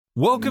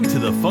Welcome to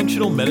the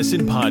Functional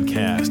Medicine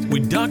Podcast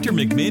with Dr.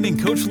 McMinn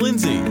and Coach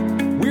Lindsay.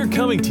 We're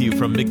coming to you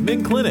from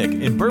McMinn Clinic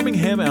in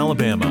Birmingham,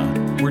 Alabama,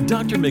 where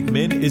Dr.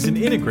 McMinn is an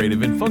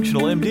integrative and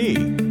functional MD,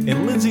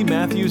 and Lindsay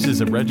Matthews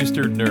is a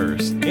registered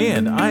nurse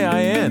and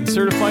IIN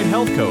certified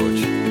health coach.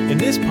 In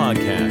this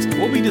podcast,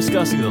 we'll be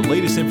discussing the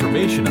latest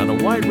information on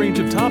a wide range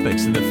of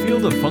topics in the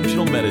field of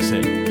functional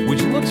medicine,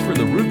 which looks for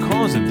the root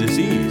cause of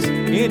disease,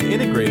 and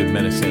integrative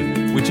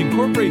medicine, which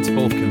incorporates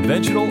both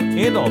conventional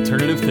and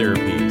alternative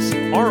therapies.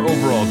 Our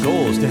overall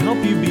goal is to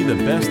help you be the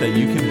best that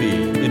you can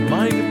be in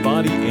mind,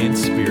 body, and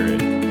spirit.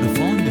 The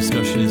following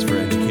discussion is for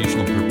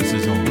educational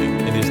purposes only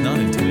and is not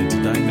intended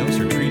to diagnose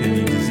or treat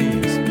any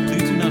disease.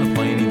 Please do not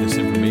apply any of this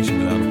information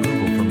without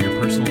approval from your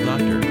personal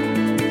doctor.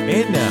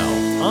 And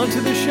now, on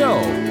to the show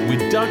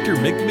with Dr.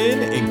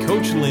 McMinn and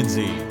Coach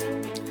Lindsay.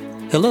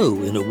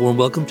 Hello, and a warm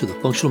welcome to the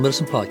Functional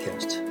Medicine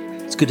Podcast.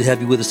 It's good to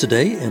have you with us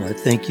today, and I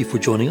thank you for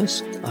joining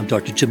us. I'm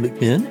Dr. Jim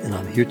McMinn, and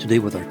I'm here today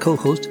with our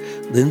co-host,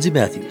 Lindsay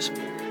Matthews.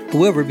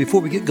 However,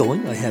 before we get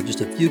going, I have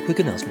just a few quick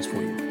announcements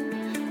for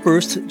you.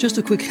 First, just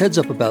a quick heads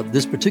up about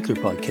this particular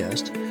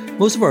podcast.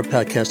 Most of our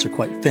podcasts are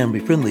quite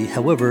family-friendly.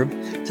 However,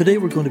 today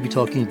we're going to be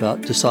talking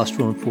about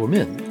testosterone for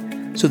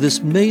men. So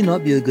this may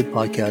not be a good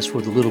podcast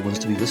for the little ones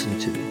to be listening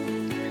to.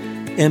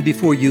 And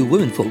before you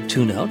women folk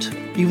tune out,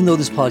 even though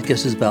this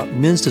podcast is about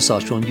men's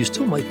testosterone, you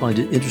still might find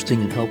it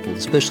interesting and helpful,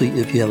 especially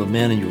if you have a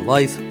man in your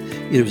life,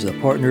 either as a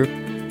partner,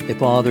 a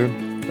father,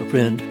 a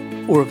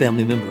friend, or a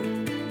family member.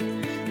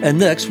 And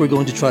next, we're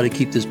going to try to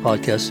keep this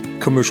podcast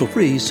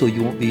commercial-free so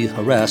you won't be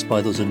harassed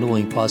by those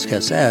annoying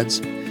podcast ads.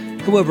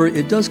 However,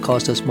 it does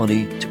cost us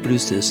money to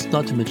produce this,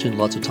 not to mention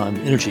lots of time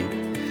and energy.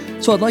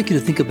 So I'd like you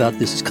to think about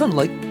this as kind of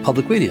like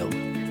public radio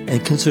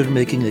and consider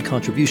making a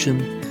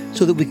contribution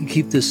so that we can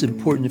keep this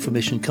important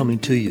information coming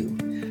to you.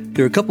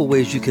 There are a couple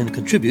ways you can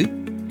contribute.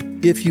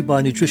 If you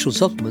buy nutritional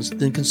supplements,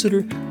 then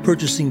consider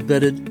purchasing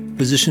vetted,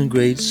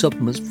 physician-grade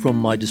supplements from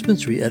my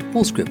dispensary at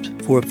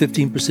Fullscript for a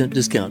 15%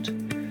 discount.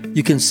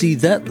 You can see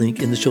that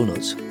link in the show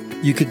notes.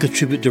 You can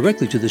contribute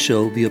directly to the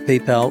show via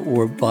PayPal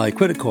or by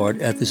credit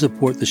card at the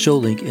Support the Show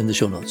link in the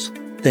show notes.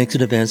 Thanks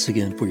in advance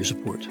again for your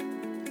support.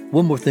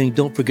 One more thing,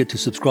 don't forget to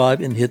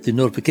subscribe and hit the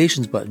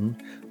notifications button.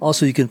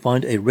 Also, you can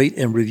find a rate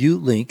and review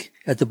link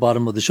at the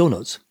bottom of the show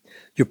notes.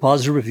 Your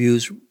positive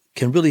reviews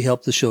can really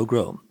help the show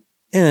grow.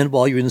 And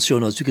while you're in the show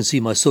notes, you can see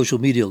my social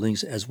media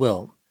links as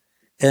well.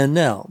 And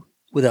now,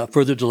 without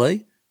further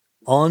delay,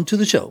 on to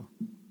the show.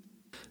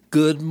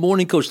 Good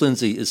morning, Coach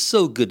Lindsay. It's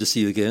so good to see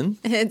you again.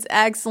 It's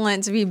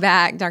excellent to be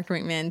back, Dr.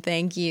 McMinn.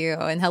 Thank you.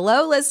 And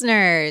hello,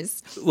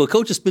 listeners. Well,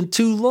 Coach, it's been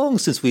too long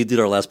since we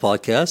did our last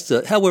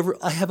podcast. However,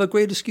 I have a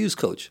great excuse,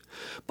 Coach.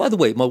 By the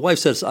way, my wife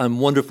says I'm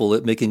wonderful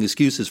at making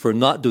excuses for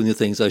not doing the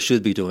things I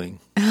should be doing.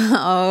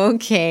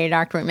 Okay,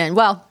 Dr. McMinn.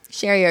 Well,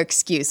 share your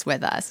excuse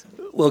with us.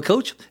 Well,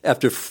 Coach,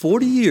 after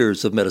 40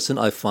 years of medicine,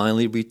 I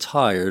finally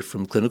retired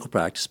from clinical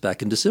practice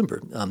back in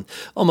December.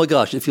 Oh my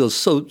gosh, it feels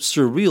so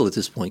surreal at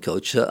this point,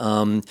 Coach.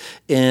 And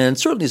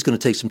certainly it's going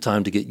to take some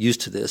time to get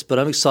used to this, but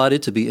I'm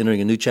excited to be entering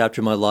a new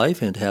chapter in my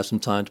life and to have some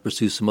time to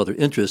pursue some other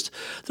interests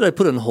that I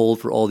put on hold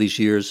for all these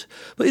years.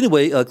 But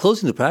anyway,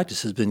 closing the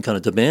practice has been kind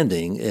of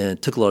demanding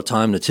and took a lot of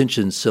time and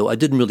attention, so I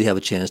didn't really have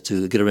a chance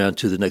to get around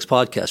to the next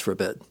podcast for a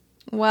bit.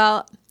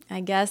 Well, I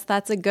guess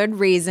that's a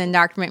good reason,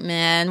 Dr.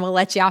 McMinn. We'll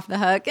let you off the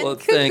hook. And well,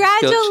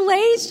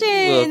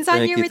 congratulations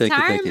on your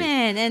retirement.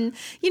 Thank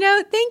you.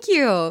 And, thank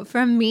you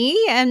from me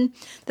and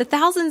the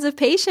thousands of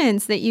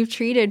patients that you've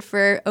treated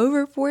for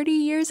over 40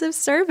 years of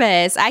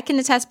service. I can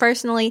attest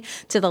personally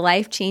to the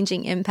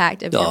life-changing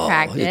impact of your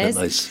practice.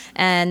 Nice.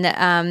 And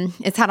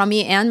it's had on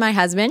me and my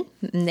husband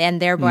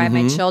and thereby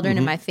my children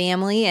and my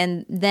family.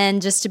 And then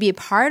just to be a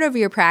part of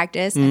your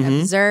practice and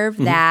observe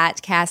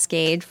that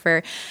cascade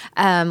for,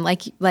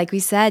 like we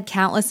said,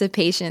 countless of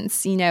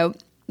patients.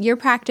 Your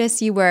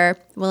practice, you were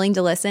willing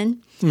to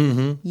listen.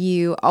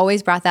 You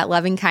always brought that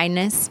loving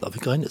kindness.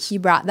 You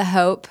brought the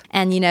hope.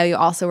 And, you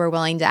also were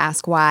willing to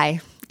ask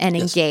why and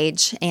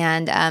engage.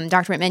 And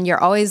Dr. McMinn,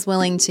 you're always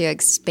willing to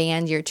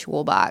expand your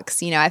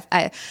toolbox. You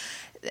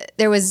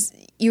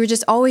were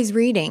just always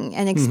reading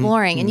and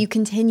exploring, and you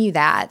continue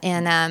that.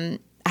 And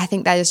I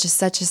think that is just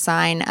such a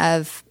sign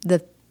of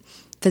the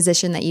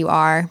physician that you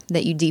are,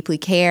 that you deeply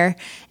care,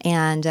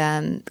 and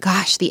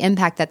the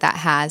impact that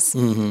has.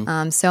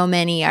 So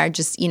many are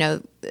just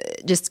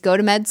go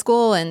to med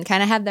school and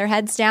kind of have their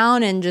heads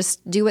down and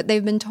just do what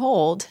they've been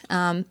told.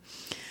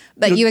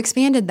 But you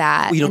expanded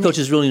that. Well, Coach,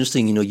 it's really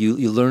interesting.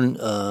 You learn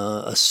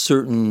a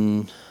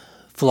certain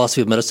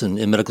philosophy of medicine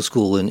in medical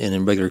school and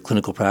in regular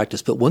clinical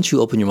practice. But once you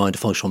open your mind to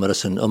functional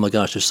medicine, oh my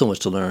gosh, there's so much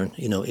to learn,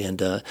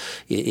 and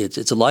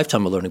it's a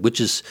lifetime of learning,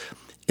 which is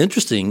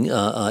interesting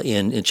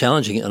and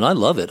challenging, and I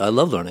love it. I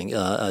love learning.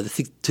 I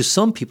think to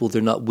some people,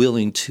 they're not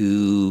willing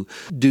to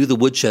do the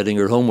woodshedding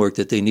or homework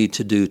that they need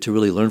to do to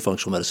really learn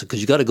functional medicine, because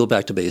you got to go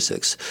back to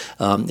basics,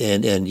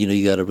 and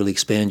you got to really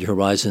expand your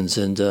horizons,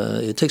 and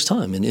it takes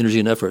time and energy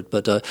and effort.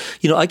 But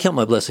I count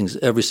my blessings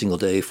every single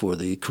day for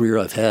the career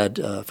I've had,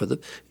 for the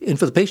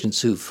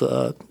patients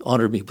who've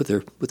honored me with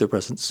their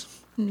presence.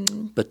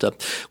 But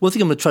one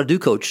thing I'm going to try to do,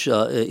 Coach,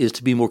 is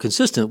to be more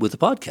consistent with the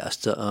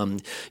podcast.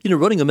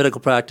 Running a medical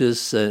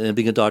practice and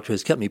being a doctor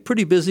has kept me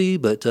pretty busy,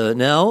 but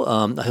now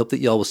I hope that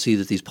y'all will see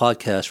that these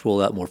podcasts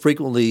roll out more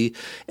frequently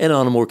and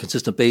on a more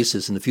consistent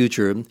basis in the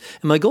future. And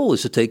my goal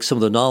is to take some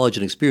of the knowledge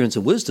and experience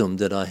and wisdom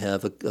that I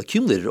have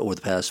accumulated over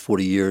the past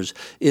 40 years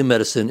in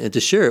medicine and to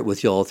share it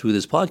with y'all through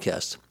this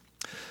podcast.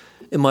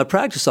 In my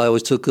practice, I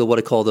always took what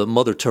I call the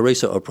Mother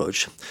Teresa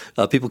approach.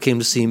 People came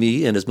to see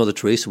me, and as Mother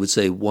Teresa would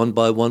say, one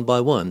by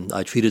one,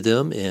 I treated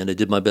them, and I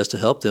did my best to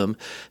help them.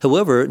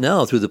 However,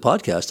 now through the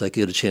podcast, I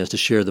get a chance to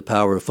share the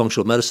power of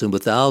functional medicine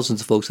with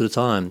thousands of folks at a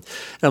time.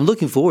 And I'm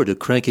looking forward to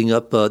cranking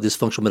up this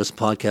functional medicine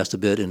podcast a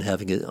bit and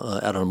having it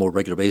out on a more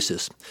regular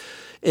basis.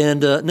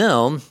 And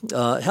now,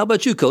 how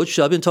about you, Coach?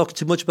 I've been talking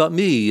too much about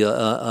me.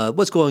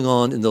 What's going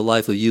on in the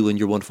life of you and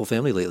your wonderful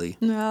family lately?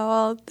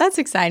 Well, that's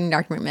exciting,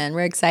 Dr. McMinn.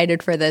 We're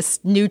excited for this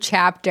new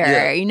chapter.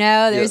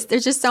 Yeah.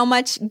 There's just so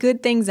much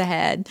good things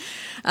ahead.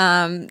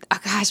 My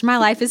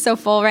life is so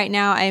full right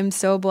now. I am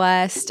so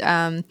blessed.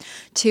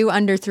 2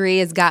 under 3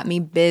 has got me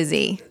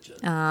busy,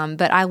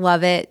 but I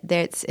love it.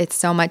 It's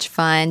so much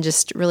fun.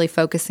 Just really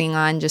focusing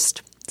on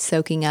just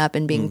soaking up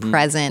and being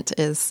present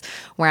is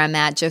where I'm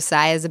at.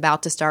 Josiah is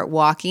about to start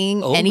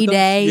walking any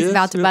day. He's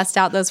about to bust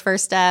out those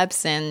first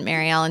steps, and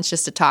Mary Ellen's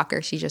just a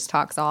talker. She just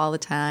talks all the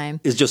time.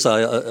 Is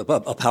Josiah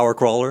a power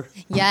crawler?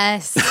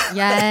 Yes.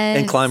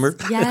 And climber?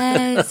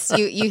 Yes.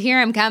 You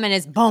hear him coming,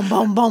 it's boom,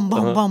 boom, boom,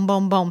 boom, boom,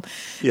 boom, boom.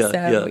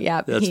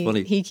 Yeah, that's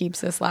funny. He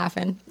keeps us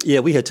laughing. Yeah,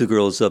 we had 2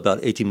 girls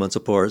about 18 months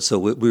apart, so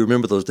we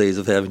remember those days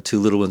of having 2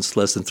 little ones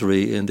less than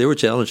 3, and they were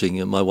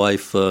challenging. And my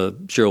wife,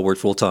 Cheryl,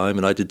 worked full-time,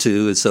 and I did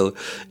too, and so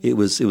it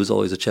was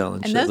always a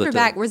challenge. And those were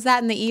back. Was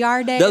that in the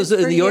ER days? That was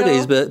in the ER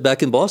days, but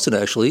back in Boston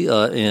actually.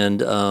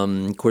 And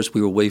of course,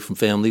 we were away from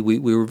family. We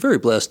were very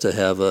blessed to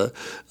have a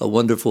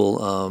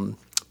wonderful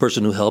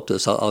person who helped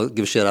us. I'll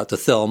give a shout out to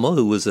Thelma,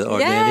 who was our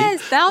nanny.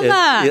 Yes,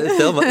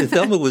 Thelma.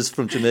 Thelma was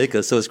from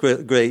Jamaica, so it's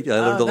great. I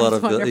learned a lot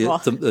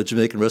of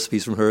Jamaican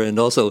recipes from her, and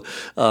also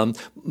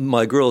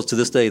my girls to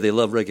this day they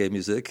love reggae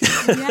music.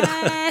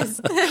 Yes,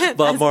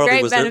 Bob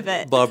Marley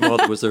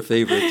was their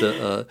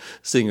favorite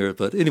singer.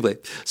 But anyway,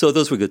 so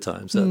those were good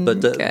times.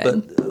 But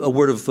a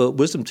word of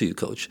wisdom to you,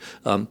 Coach.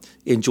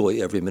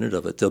 Enjoy every minute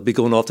of it. They'll be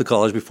going off to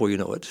college before you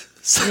know it.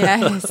 So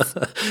Yes.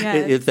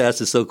 It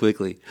passes so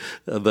quickly.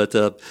 But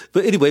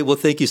anyway, well,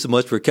 thank you so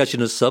much for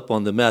catching us up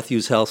on the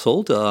Matthews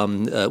household.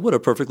 What a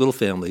perfect little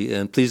family,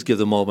 and please give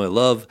them all my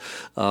love.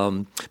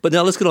 But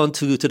now let's get on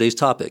to today's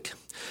topic.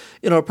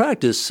 In our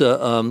practice,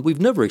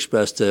 we've never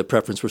expressed a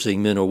preference for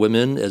seeing men or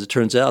women. As it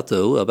turns out,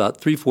 though, about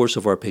 3/4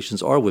 of our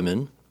patients are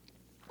women.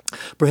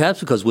 Perhaps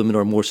because women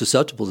are more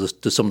susceptible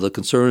to some of the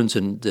concerns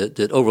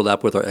that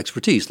overlap with our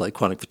expertise, like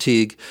chronic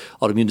fatigue,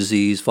 autoimmune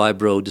disease,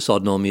 fibro,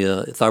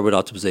 dysautonomia, thyroid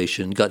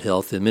optimization, gut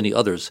health, and many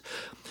others.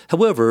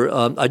 However,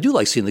 I do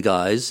like seeing the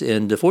guys,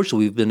 and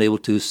fortunately we've been able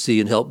to see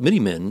and help many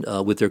men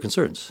with their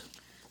concerns.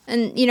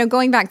 And,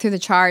 going back through the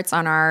charts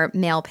on our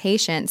male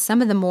patients,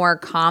 some of the more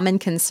common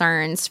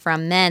concerns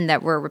from men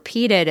that were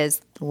repeated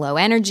is low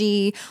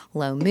energy,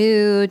 low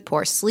mood,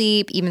 poor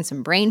sleep, even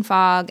some brain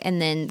fog,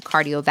 and then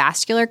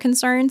cardiovascular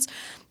concerns,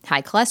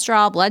 high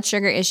cholesterol, blood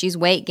sugar issues,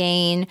 weight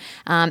gain,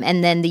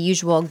 and then the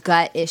usual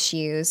gut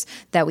issues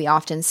that we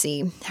often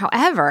see.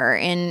 However,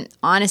 in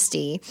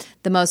honesty,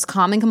 the most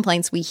common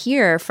complaints we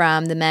hear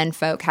from the men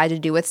folk had to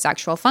do with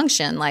sexual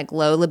function, like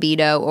low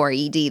libido or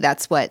ED.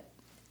 That's what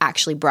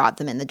actually brought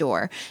them in the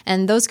door.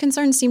 And those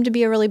concerns seem to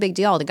be a really big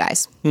deal to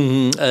guys.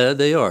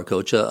 They are,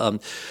 Coach.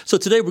 So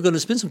today we're going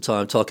to spend some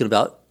time talking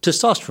about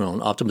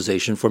testosterone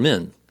optimization for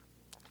men.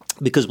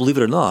 Because believe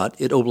it or not,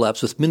 it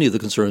overlaps with many of the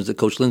concerns that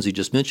Coach Lindsay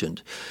just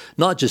mentioned.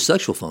 Not just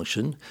sexual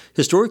function.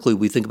 Historically,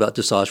 we think about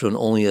testosterone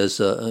only as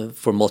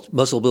for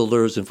muscle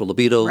builders and for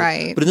libido.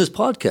 Right. But in this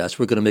podcast,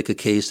 we're going to make a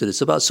case that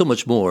it's about so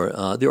much more.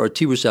 There are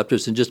T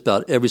receptors in just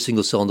about every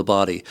single cell in the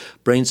body,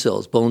 brain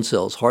cells, bone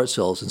cells, heart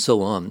cells, and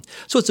so on.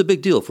 So it's a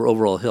big deal for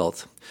overall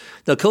health.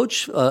 Now,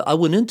 Coach, I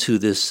went into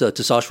this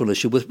testosterone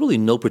issue with really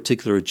no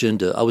particular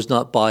agenda. I was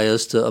not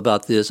biased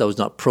about this. I was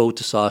not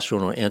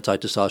pro-testosterone or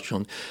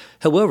anti-testosterone.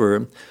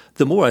 However,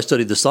 the more I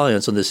studied the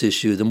science on this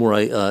issue, the more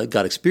I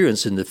got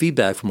experience in the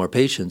feedback from our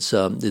patients,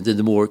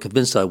 the more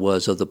convinced I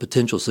was of the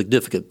potential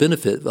significant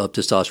benefit of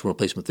testosterone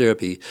replacement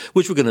therapy,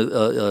 which we're going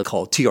to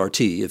call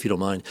TRT, if you don't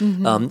mind,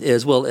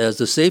 as well as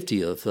the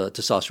safety of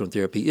testosterone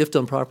therapy if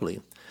done properly.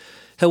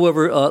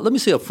 However, let me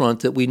say up front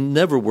that we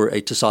never were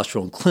a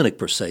testosterone clinic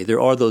per se. There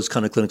are those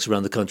kind of clinics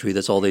around the country.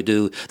 That's all they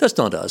do. That's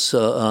not us.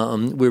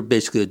 We're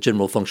basically a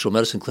general functional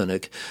medicine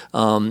clinic.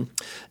 And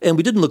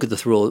we didn't look at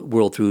the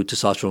world through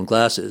testosterone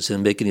glasses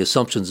and make any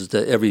assumptions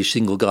that every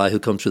single guy who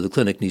comes through the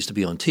clinic needs to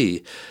be on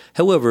T.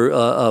 However,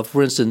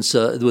 for instance,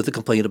 with the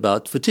complaint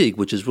about fatigue,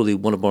 which is really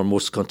one of our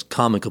most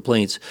common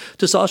complaints,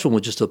 testosterone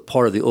was just a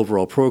part of the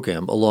overall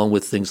program, along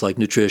with things like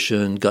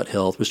nutrition, gut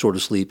health,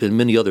 restorative sleep, and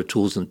many other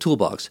tools in the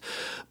toolbox.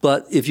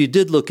 But if you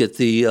did look at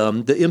the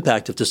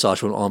impact of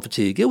testosterone on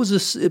fatigue,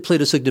 it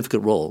played a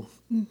significant role.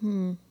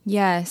 Mm-hmm.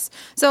 Yes.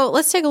 So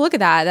let's take a look at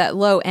that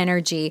low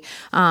energy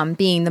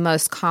being the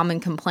most common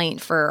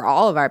complaint for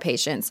all of our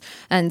patients.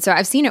 And so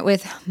I've seen it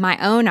with my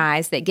own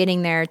eyes that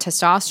getting their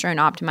testosterone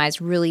optimized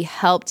really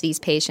helped these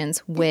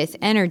patients with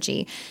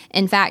energy.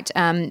 In fact,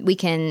 we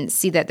can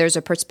see that there's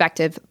a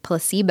prospective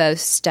placebo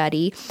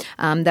study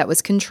that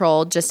was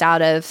controlled just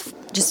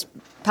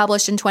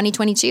published in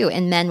 2022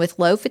 in men with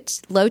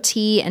low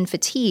T and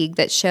fatigue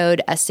that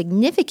showed a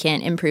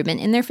significant improvement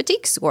in their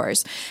fatigue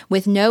scores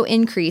with no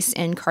increase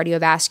in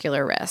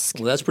cardiovascular risk.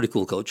 Well, that's pretty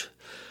cool, Coach.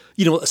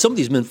 You know, some of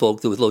these men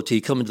folk with low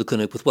T come into the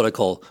clinic with what I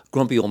call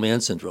grumpy old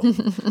man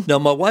syndrome. Now,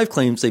 my wife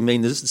claims they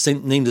named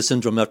the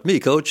syndrome after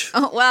me, Coach.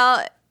 Oh,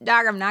 well,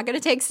 Doc, I'm not going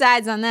to take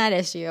sides on that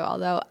issue,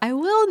 although I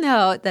will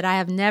note that I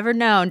have never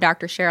known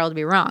Dr. Cheryl to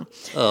be wrong.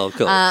 Oh,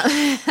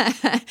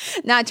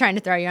 Coach. Not trying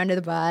to throw you under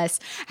the bus.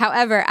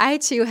 However, I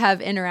too have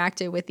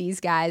interacted with these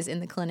guys in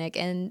the clinic,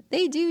 and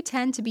they do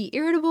tend to be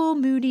irritable,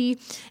 moody,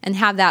 and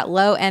have that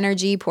low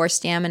energy, poor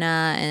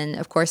stamina, and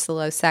of course the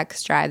low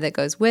sex drive that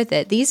goes with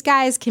it. These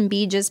guys can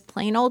be just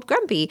plain old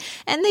grumpy,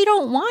 and they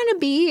don't want to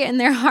be in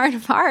their heart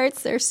of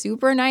hearts. They're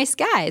super nice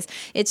guys.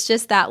 It's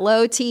just that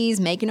low T's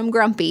making them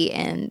grumpy,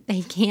 and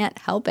they can't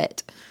help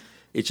it.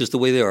 It's just the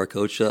way they are,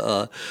 Coach.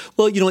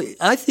 Well, you know,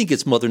 I think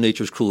it's Mother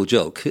Nature's cruel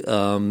joke.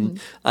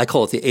 I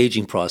call it the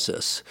aging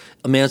process.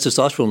 A man's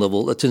testosterone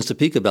level tends to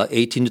peak about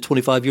 18 to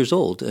 25 years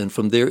old, and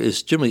from there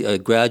is generally a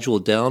gradual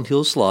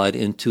downhill slide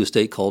into a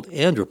state called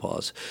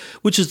andropause,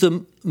 which is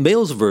the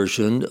male's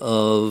version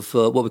of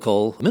what we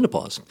call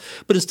menopause.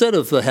 But instead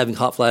of having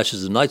hot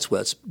flashes and night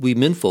sweats, we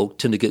menfolk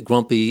tend to get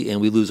grumpy and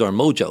we lose our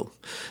mojo.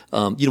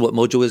 You know what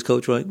mojo is,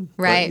 Coach, right?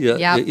 Right.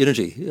 Yeah.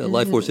 Energy,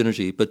 life force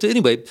energy. But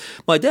anyway,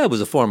 my dad was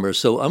a farmer,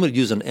 so I'm going to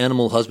use an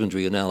animal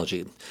husbandry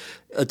analogy.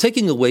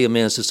 Taking away a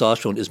man's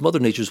testosterone is Mother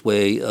Nature's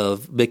way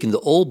of making the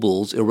old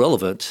bulls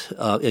irrelevant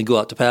and go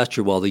out to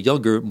pasture while the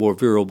younger, more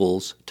virile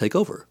bulls take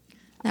over.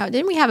 Now,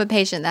 didn't we have a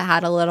patient that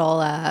had a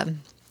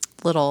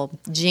little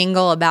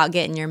jingle about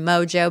getting your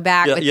mojo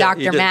back with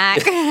Dr.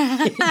 Mac?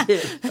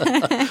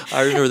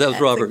 I remember that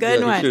was Robert. That's a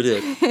good one. He sure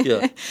did.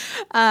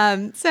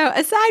 Yeah. So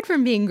aside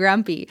from being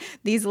grumpy,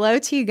 these low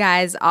T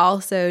guys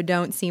also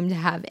don't seem to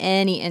have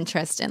any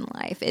interest in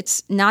life.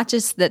 It's not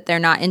just that they're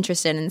not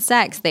interested in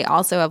sex. They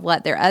also have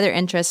let their other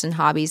interests and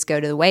hobbies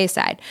go to the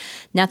wayside.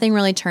 Nothing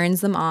really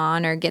turns them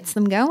on or gets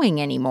them going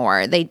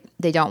anymore. They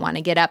don't want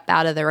to get up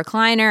out of the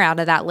recliner, out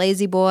of that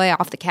lazy boy,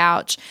 off the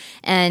couch.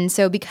 And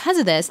so because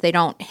of this, they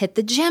don't hit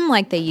the gym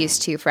like they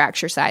used to for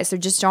exercise. They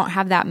just don't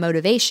have that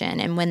motivation.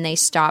 And when they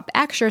stop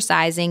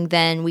exercising,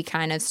 then we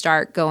kind of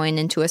start going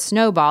into a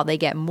snowball. They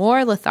get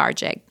more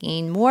lethargic,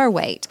 gain more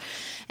weight.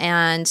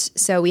 And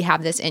so we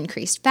have this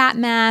increased fat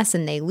mass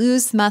and they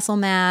lose muscle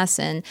mass,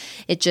 and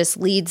it just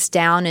leads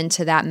down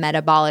into that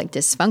metabolic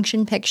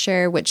dysfunction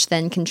picture, which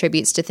then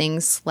contributes to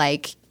things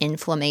like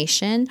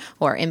inflammation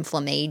or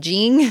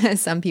inflammaging,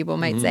 as some people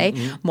might say,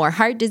 more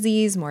heart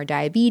disease, more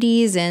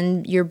diabetes,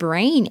 and your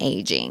brain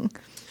aging.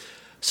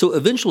 So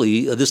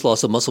eventually, this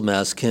loss of muscle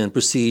mass can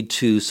proceed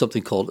to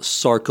something called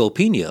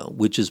sarcopenia,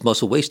 which is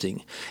muscle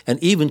wasting, and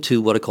even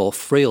to what I call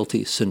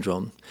frailty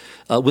syndrome.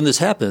 When this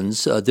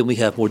happens, then we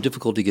have more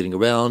difficulty getting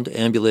around,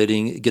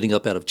 ambulating, getting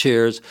up out of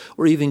chairs,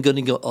 or even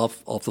getting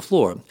off the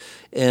floor,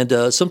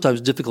 and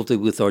sometimes difficulty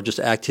with our just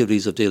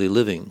activities of daily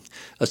living.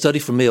 A study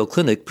from Mayo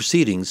Clinic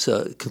Proceedings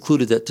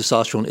concluded that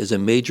testosterone is a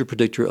major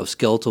predictor of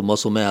skeletal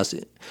muscle mass.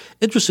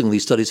 Interestingly,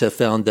 studies have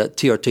found that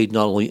TRT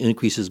not only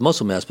increases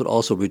muscle mass, but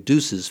also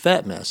reduces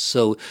fat mass.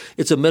 So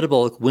it's a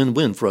metabolic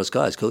win-win for us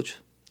guys, Coach.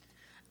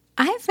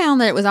 I found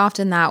that it was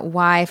often that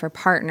wife or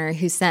partner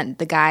who sent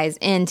the guys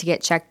in to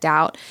get checked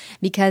out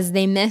because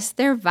they missed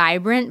their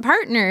vibrant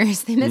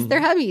partners. They missed their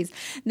hubbies.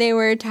 They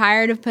were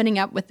tired of putting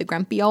up with the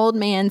grumpy old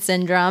man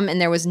syndrome, and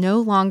there was no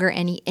longer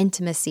any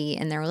intimacy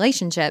in their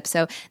relationship.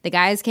 So the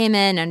guys came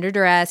in under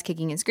duress,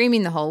 kicking and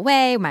screaming the whole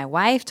way. My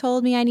wife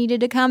told me I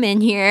needed to come in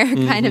here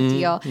kind of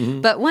deal.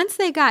 But once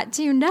they got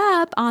tuned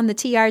up on the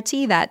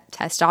TRT, that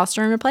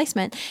testosterone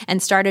replacement,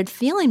 and started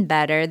feeling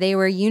better, they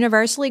were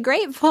universally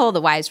grateful.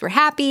 The wives were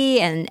happy,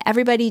 and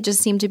everybody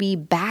just seemed to be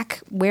back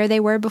where they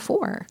were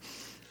before.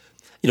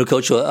 You know,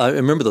 Coach, I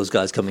remember those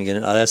guys coming in,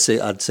 and I'd say,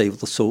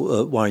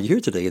 so why aren't you here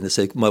today? And they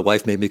say, my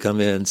wife made me come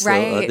in. So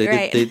Right.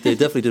 They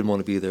definitely didn't want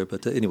to be there.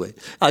 But anyway,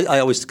 I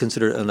always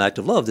consider it an act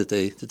of love that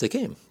they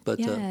came. But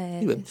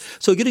anyway,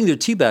 so getting their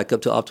T back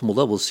up to optimal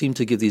levels seemed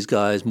to give these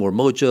guys more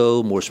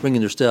mojo, more spring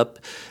in their step.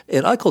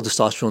 And I call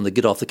testosterone the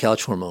get off the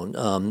couch hormone.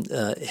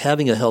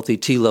 Having a healthy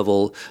T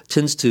level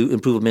tends to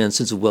improve a man's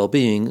sense of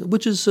well-being,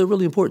 which is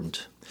really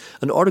important.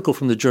 An article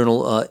from the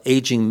journal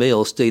Aging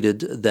Male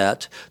stated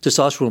that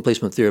testosterone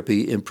replacement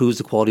therapy improves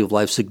the quality of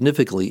life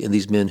significantly in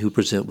these men who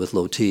present with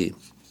low T.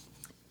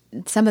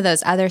 some of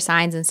those other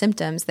signs and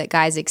symptoms that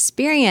guys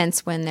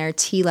experience when their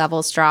T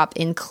levels drop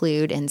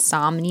include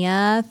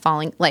insomnia,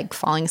 falling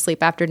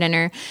asleep after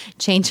dinner,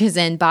 changes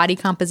in body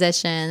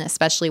composition,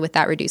 especially with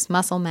that reduced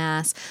muscle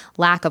mass,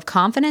 lack of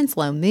confidence,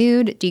 low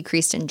mood,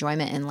 decreased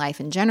enjoyment in life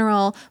in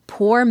general,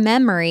 poor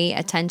memory,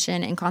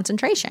 attention, and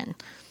concentration.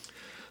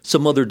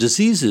 Some other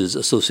diseases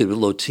associated with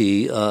low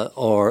T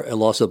are a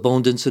loss of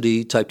bone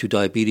density, type 2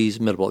 diabetes,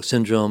 metabolic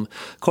syndrome,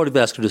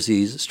 cardiovascular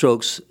disease,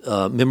 strokes,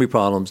 memory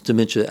problems,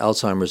 dementia,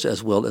 Alzheimer's,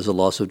 as well as a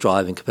loss of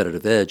drive and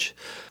competitive edge.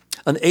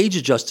 An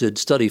age-adjusted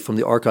study from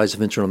the Archives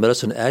of Internal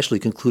Medicine actually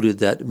concluded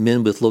that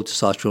men with low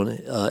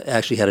testosterone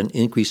actually had an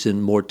increase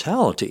in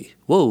mortality.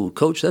 Whoa,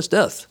 Coach, that's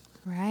death.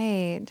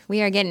 Right.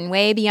 We are getting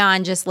way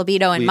beyond just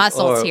libido and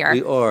muscles here.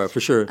 We are, for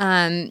sure.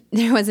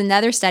 There was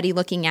another study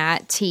looking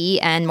at T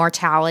and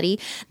mortality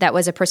that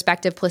was a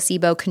prospective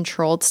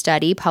placebo-controlled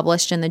study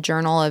published in the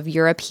Journal of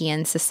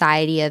European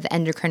Society of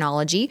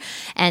Endocrinology,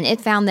 and it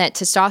found that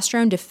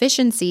testosterone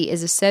deficiency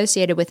is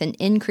associated with an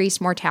increased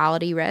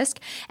mortality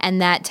risk,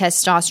 and that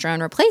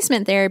testosterone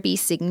replacement therapy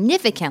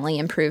significantly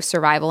improves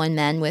survival in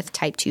men with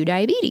type 2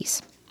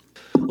 diabetes.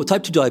 Well,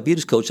 type 2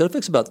 diabetes, Coach, that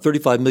affects about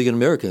 35 million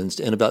Americans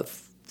and about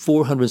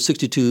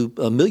 462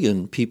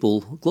 million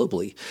people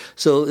globally.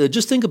 So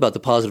just think about the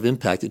positive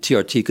impact that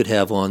TRT could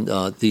have on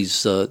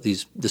this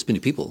many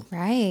people.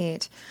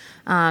 Right.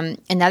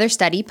 Another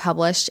study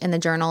published in the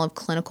Journal of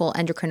Clinical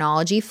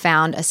Endocrinology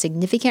found a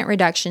significant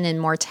reduction in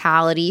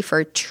mortality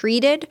for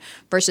treated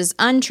versus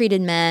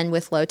untreated men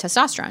with low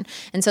testosterone.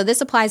 And so this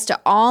applies to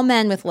all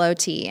men with low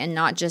T and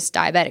not just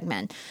diabetic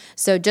men.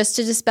 So just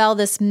to dispel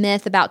this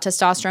myth about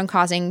testosterone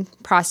causing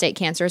prostate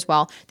cancer as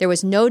well, there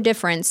was no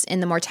difference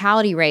in the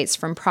mortality rates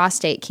from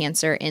prostate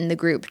cancer in the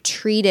group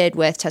treated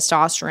with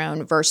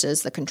testosterone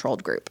versus the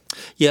controlled group.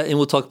 Yeah, and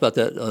we'll talk about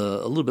that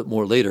a little bit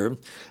more later.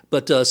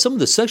 But some of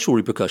the sexual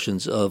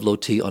repercussions of low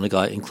T on a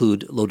guy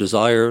include low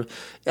desire.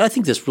 I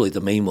think that's really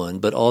the main one,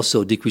 but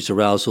also decreased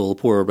arousal,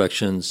 poor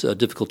erections,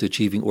 difficulty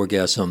achieving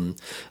orgasm,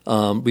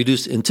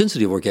 reduced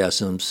intensity of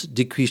orgasms,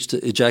 decreased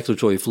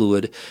ejaculatory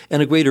fluid,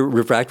 and a greater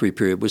refractory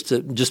period, which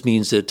just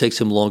means that it takes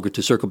him longer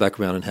to circle back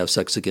around and have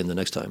sex again the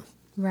next time.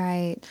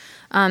 Right.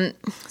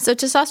 So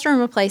testosterone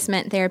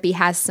replacement therapy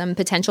has some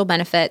potential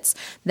benefits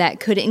that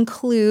could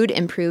include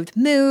improved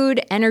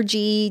mood,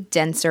 energy,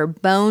 denser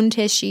bone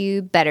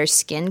tissue, better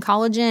skin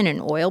collagen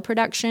and oil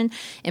production,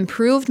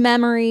 improved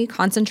memory,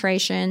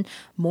 concentration,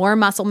 more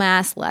muscle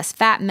mass, less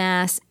fat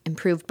mass,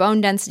 improved bone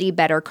density,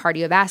 better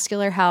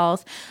cardiovascular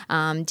health,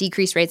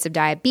 decreased rates of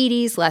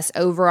diabetes, less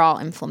overall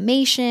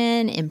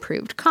inflammation,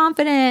 improved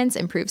confidence,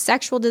 improved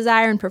sexual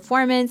desire and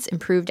performance,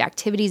 improved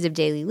activities of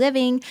daily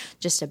living,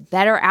 just a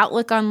better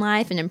outlook on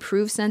life, an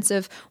improved sense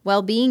of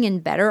well-being,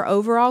 and better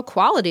overall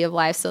quality of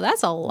life. So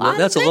that's a lot.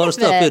 That's of benefits, a lot of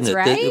stuff, isn't it?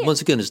 Right?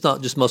 Once again, it's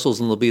not just muscles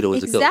and libido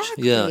as a coach.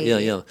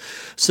 Yeah.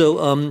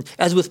 So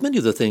as with many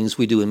of the things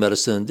we do in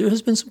medicine, there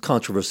has been some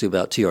controversy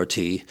about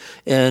TRT.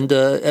 And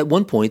at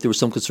one point, there was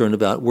some concern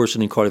about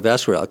worsening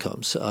cardiovascular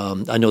outcomes.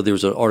 I know there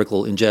was an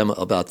article in JAMA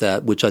about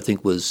that, which I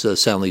think was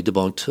soundly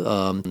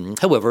debunked.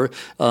 However,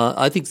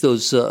 I think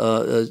those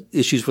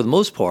issues, for the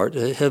most part,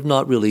 have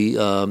not really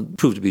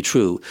proved to be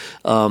true.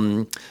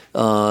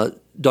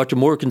 Dr.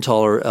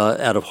 Morgenthaler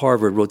out of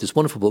Harvard wrote this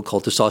wonderful book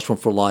called Testosterone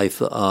for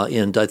Life,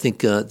 and I think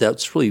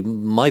that's really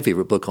my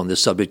favorite book on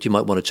this subject. You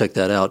might want to check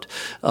that out.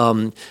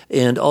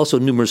 And also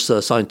numerous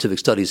scientific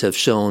studies have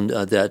shown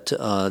that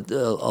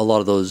a lot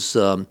of those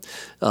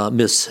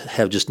myths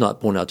have just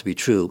not borne out to be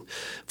true.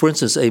 For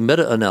instance, a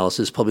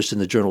meta-analysis published in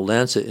the journal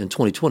Lancet in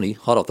 2020,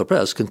 hot off the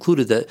press,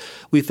 concluded that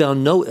we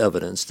found no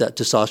evidence that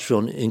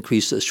testosterone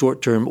increased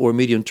short-term or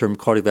medium-term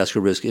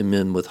cardiovascular risk in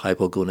men with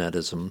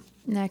hypogonadism.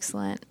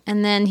 Excellent.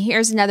 And then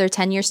here's another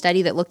 10-year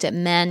study that looked at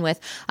men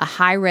with a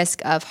high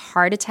risk of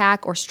heart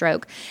attack or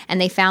stroke. And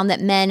they found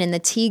that men in the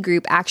T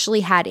group actually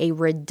had a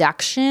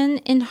reduction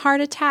in heart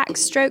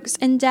attacks, strokes,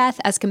 and death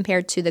as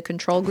compared to the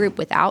control group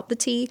without the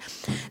T.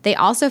 They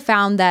also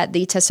found that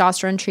the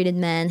testosterone-treated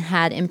men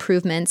had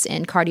improvements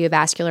in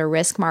cardiovascular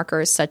risk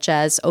markers such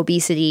as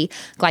obesity,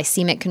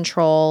 glycemic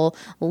control,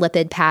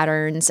 lipid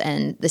patterns,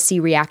 and the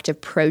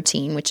C-reactive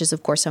protein, which is,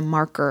 of course, a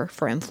marker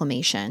for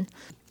inflammation.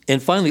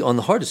 And finally, on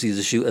the heart disease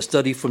issue, a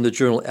study from the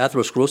journal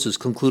Atherosclerosis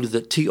concluded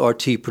that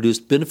TRT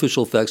produced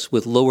beneficial effects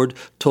with lowered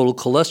total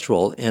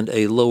cholesterol and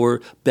a lower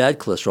bad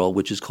cholesterol,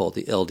 which is called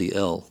the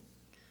LDL.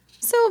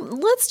 So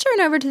let's turn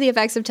over to the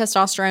effects of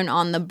testosterone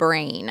on the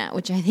brain,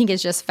 which I think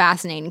is just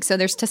fascinating. So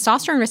there's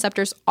testosterone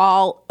receptors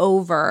all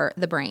over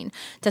the brain.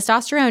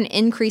 Testosterone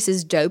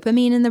increases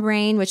dopamine in the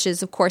brain, which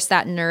is, of course,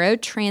 that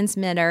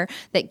neurotransmitter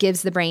that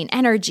gives the brain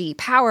energy,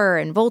 power,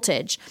 and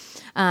voltage.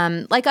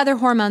 Like other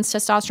hormones,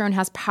 testosterone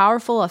has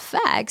powerful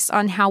effects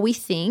on how we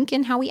think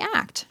and how we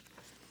act.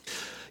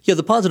 Yeah,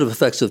 the positive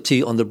effects of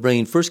tea on the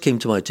brain first came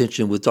to my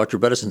attention with Dr.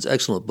 Bredesen's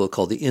excellent book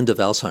called The End of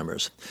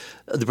Alzheimer's.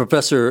 The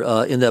professor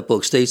in that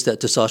book states that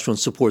testosterone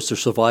supports the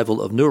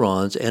survival of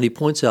neurons, and he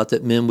points out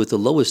that men with the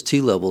lowest T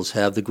levels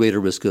have the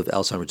greater risk of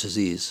Alzheimer's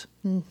disease.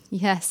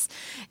 Yes.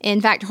 In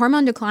fact,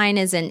 hormone decline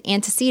is an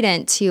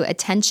antecedent to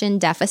attention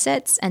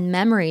deficits and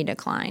memory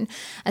decline.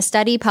 A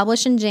study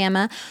published in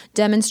JAMA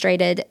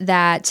demonstrated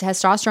that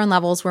testosterone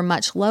levels were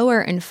much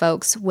lower in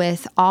folks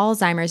with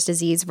Alzheimer's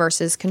disease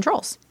versus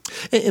controls.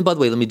 And by the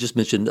way, let me just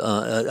mention,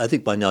 I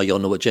think by now y'all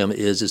know what JAMA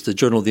is. It's the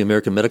Journal of the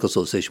American Medical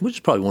Association, which is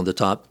probably one of the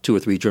top 2 or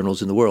 3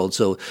 journals in the world.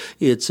 So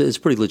it's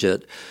pretty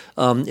legit.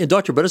 In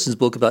Dr. Bredesen's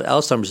book about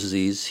Alzheimer's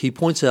disease, he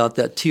points out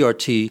that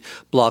TRT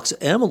blocks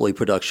amyloid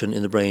production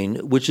in the brain,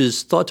 which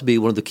is thought to be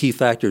one of the key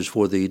factors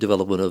for the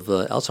development of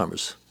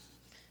Alzheimer's.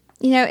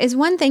 You know, it's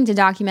one thing to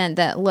document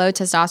that low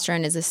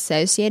testosterone is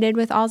associated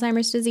with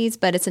Alzheimer's disease,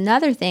 but it's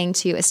another thing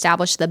to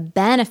establish the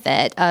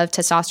benefit of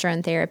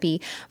testosterone therapy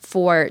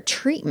for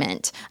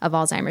treatment of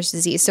Alzheimer's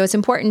disease. So it's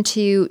important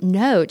to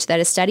note that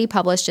a study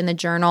published in the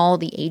journal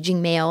The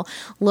Aging Male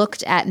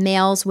looked at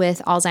males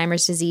with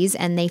Alzheimer's disease,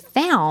 and they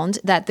found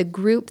that the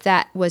group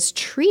that was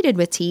treated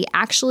with tea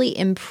actually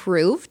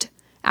improved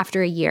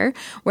after a year,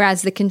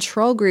 whereas the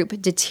control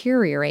group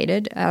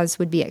deteriorated, as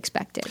would be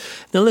expected.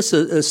 Now, let's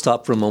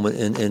stop for a moment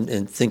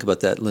and think about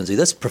that, Lindsay.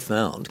 That's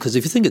profound, because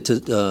if you think of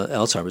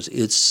Alzheimer's,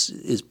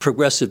 it's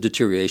progressive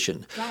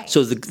deterioration. Right.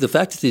 So the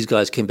fact that these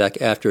guys came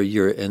back after a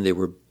year and they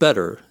were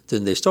better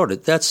than they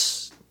started,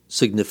 that's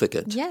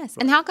significant. Yes.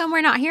 And how come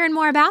we're not hearing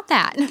more about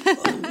that?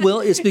 Well,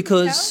 it's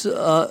because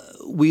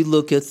we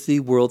look at the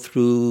world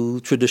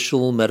through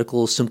traditional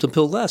medical symptom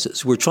pill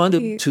glasses. We're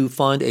trying to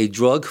find a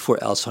drug for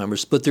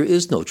Alzheimer's, but there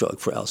is no drug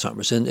for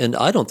Alzheimer's, and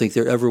I don't think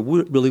there ever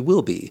really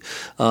will be.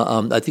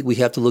 I think we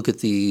have to look at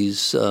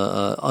these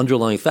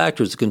underlying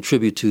factors that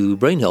contribute to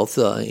brain health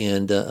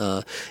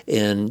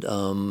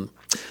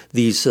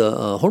these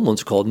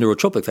hormones are called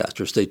neurotropic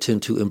factors. They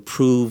tend to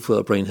improve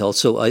brain health.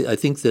 So I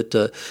think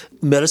that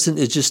medicine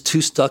is just too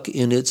stuck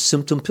in its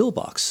symptom pill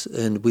box,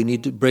 and we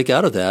need to break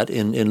out of that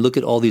and look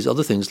at all these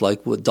other things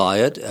like with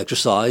diet,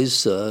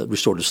 exercise,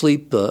 restorative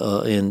sleep,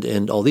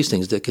 and all these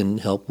things that can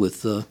help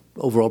with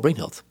overall brain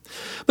health.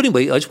 But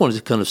anyway, I just wanted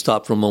to kind of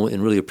stop for a moment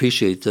and really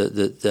appreciate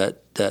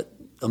that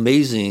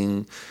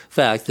amazing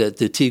fact that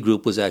the T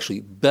group was actually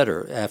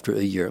better after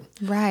a year.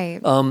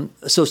 Right.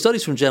 So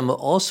studies from JAMA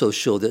also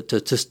show that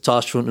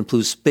testosterone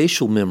improves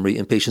spatial memory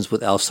in patients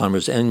with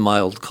Alzheimer's and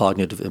mild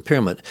cognitive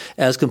impairment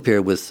as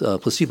compared with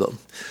placebo.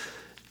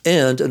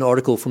 And an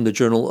article from the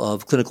Journal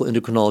of Clinical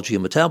Endocrinology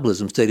and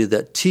Metabolism stated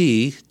that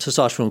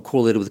testosterone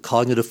correlated with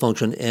cognitive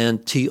function, and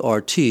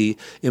TRT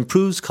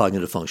improves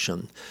cognitive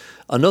function.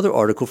 Another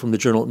article from the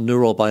journal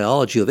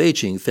Neurobiology of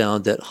Aging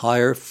found that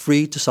higher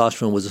free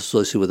testosterone was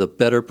associated with a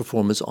better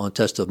performance on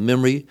tests of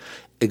memory,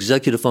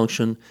 executive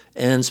function,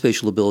 and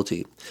spatial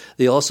ability.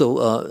 They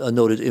also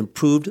noted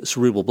improved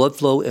cerebral blood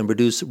flow and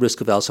reduced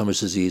risk of Alzheimer's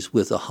disease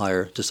with a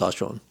higher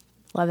testosterone.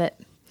 Love it.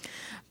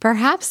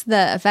 Perhaps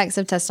the effects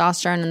of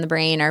testosterone in the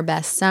brain are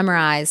best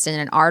summarized in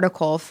an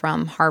article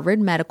from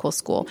Harvard Medical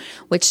School,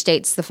 which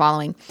states the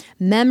following: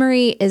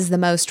 memory is the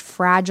most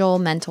fragile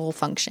mental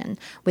function.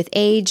 With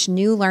age,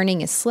 new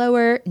learning is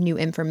slower, new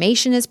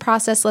information is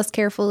processed less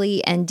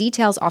carefully, and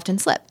details often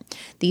slip.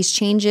 These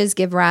changes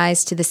give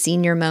rise to the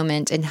senior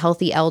moment in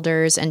healthy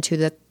elders and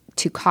to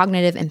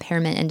cognitive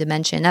impairment and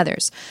dementia in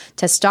others.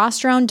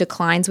 Testosterone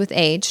declines with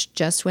age,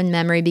 just when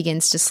memory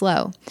begins to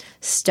slow.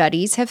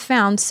 Studies have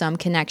found some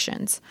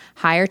connections.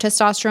 Higher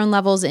testosterone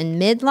levels in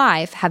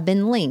midlife have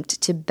been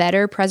linked to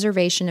better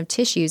preservation of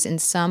tissues in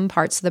some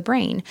parts of the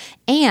brain.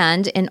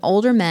 And in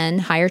older men,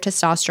 higher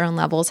testosterone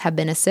levels have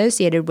been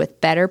associated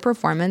with better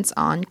performance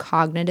on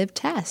cognitive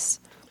tests.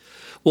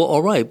 Well,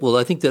 all right. Well,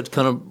 I think that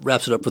kind of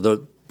wraps it up for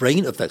the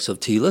brain effects of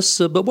tea.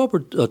 But while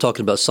we're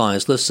talking about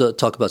science, let's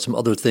talk about some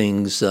other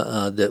things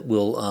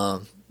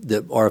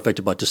that are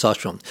affected by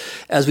testosterone.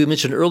 As we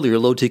mentioned earlier,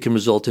 low T can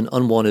result in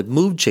unwanted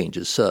mood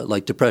changes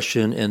like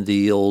depression and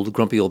the old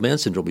grumpy old man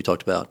syndrome we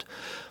talked about.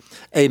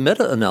 A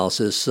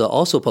meta-analysis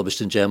also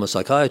published in JAMA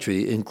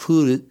Psychiatry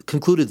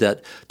concluded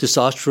that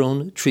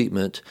testosterone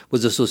treatment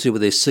was associated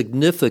with a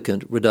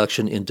significant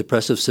reduction in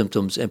depressive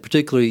symptoms, and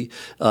particularly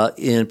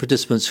in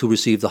participants who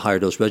received the higher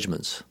dose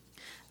regimens.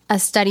 A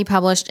study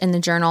published in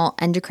the journal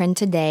Endocrine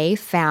Today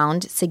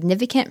found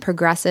significant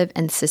progressive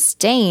and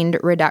sustained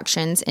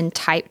reductions in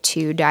type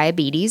 2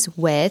 diabetes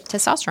with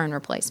testosterone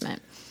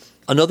replacement.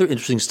 Another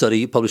interesting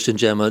study published in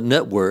JAMA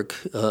Network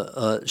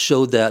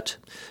showed that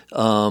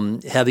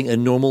having a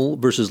normal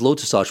versus low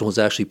testosterone was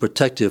actually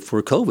protective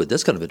for COVID.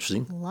 That's kind of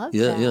interesting. Love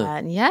that.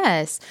 Yeah.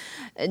 Yes.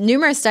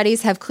 Numerous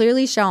studies have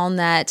clearly shown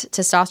that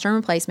testosterone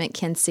replacement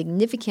can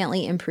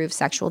significantly improve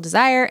sexual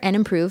desire and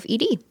improve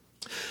ED.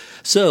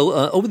 So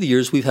over the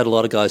years, we've had a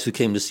lot of guys who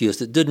came to see us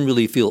that didn't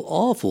really feel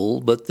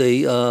awful, but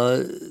they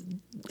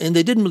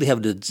didn't really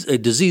have a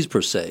disease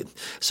per se.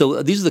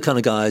 So these are the kind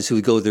of guys who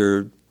would go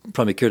their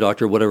primary care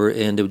doctor or whatever,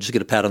 and they would just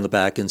get a pat on the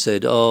back and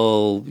said,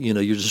 "Oh,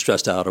 you're just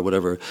stressed out," or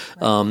whatever.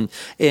 Right.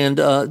 And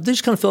they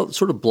just kind of felt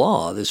sort of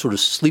blah. They're sort of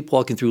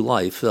sleepwalking through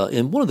life.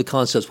 And one of the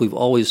concepts we've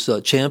always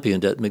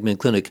championed at McMinn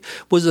Clinic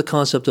was the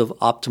concept of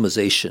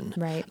optimization.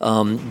 Right.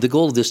 The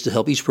goal of this is to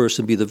help each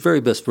person be the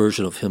very best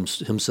version of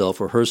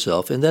himself or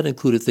herself, and that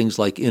included things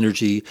like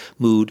energy,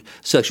 mood,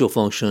 sexual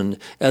function,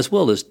 as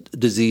well as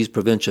disease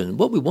prevention.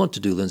 What we want to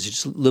do, Lindsay, is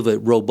just live a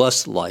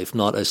robust life,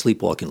 not a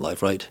sleepwalking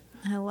life, right?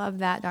 I love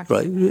that, Dr.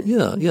 Right.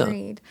 Yeah.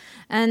 Agreed.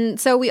 And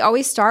so we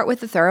always start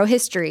with a thorough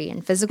history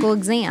and physical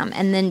exam,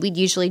 and then we'd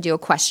usually do a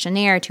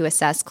questionnaire to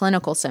assess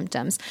clinical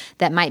symptoms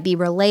that might be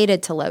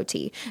related to low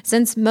T.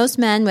 Since most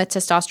men with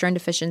testosterone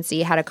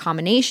deficiency had a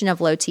combination of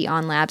low T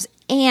on labs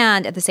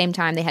and at the same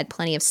time they had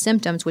plenty of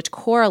symptoms which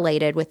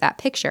correlated with that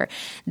picture.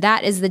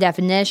 That is the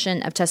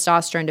definition of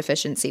testosterone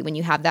deficiency, when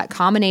you have that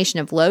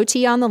combination of low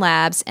T on the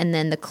labs and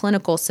then the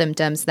clinical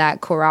symptoms that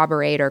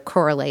corroborate or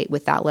correlate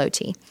with that low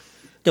T.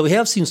 Now, we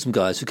have seen some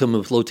guys who come in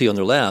with low T on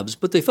their labs,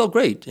 but they felt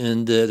great,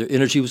 and their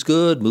energy was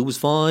good, mood was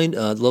fine,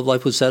 love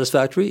life was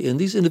satisfactory, and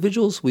these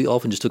individuals, we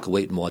often just took a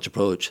wait-and-watch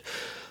approach.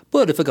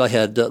 But if a guy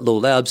had low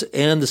labs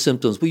and the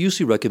symptoms, we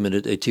usually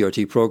recommended a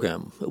TRT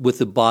program with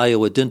the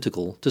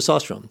bioidentical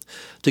testosterone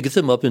to get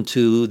them up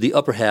into the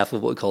upper half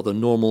of what we call the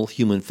normal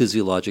human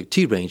physiologic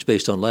T range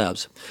based on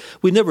labs.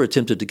 We never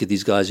attempted to get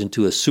these guys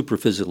into a super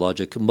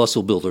physiologic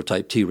muscle builder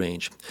type T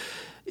range.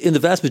 In the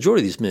vast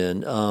majority of these men,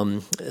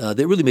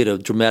 they really made a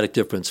dramatic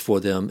difference for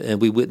them, and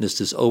we witnessed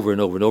this over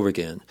and over and over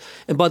again.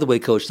 And by the way,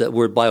 Coach, that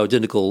word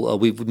bioidentical,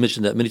 we've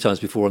mentioned that many times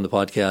before on the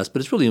podcast,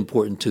 but it's really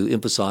important to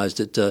emphasize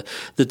that the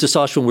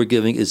testosterone we're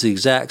giving is the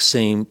exact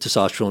same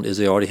testosterone as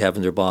they already have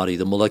in their body.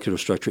 The molecular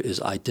structure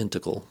is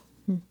identical.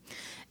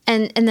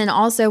 And then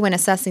also when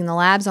assessing the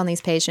labs on these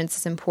patients,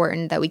 it's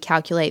important that we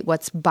calculate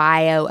what's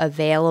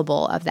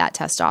bioavailable of that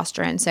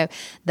testosterone. So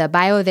the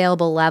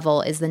bioavailable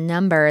level is the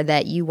number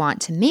that you want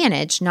to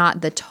manage,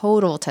 not the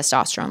total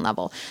testosterone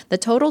level. The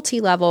total T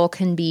level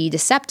can be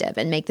deceptive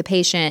and make the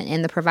patient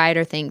and the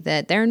provider think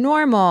that they're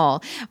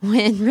normal,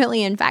 when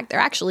really, in fact, they're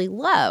actually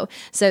low.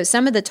 So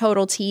some of the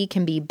total T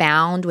can be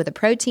bound with a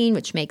protein,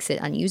 which makes it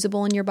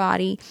unusable in your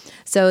body.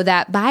 So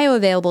that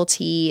bioavailable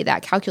T,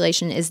 that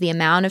calculation, is the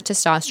amount of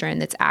testosterone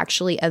that's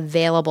actually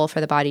available for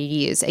the body to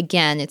use.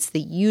 Again, it's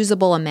the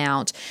usable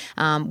amount,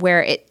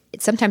 where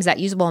sometimes that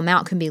usable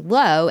amount can be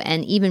low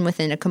and even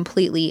within a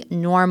completely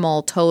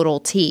normal total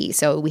T.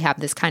 So we have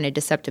this kind of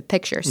deceptive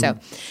picture. So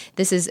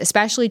this is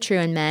especially true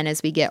in men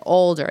as we get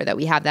older, that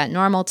we have that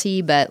normal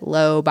T but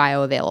low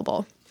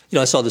bioavailable.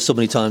 I saw this so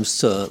many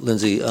times,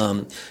 Lindsay.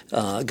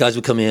 Guys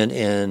would come in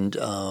and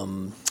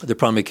their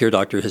primary care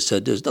doctor has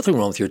said, "There's nothing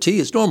wrong with your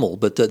T; it's normal,"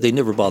 but they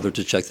never bothered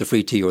to check the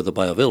free T or the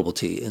bioavailable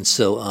T. And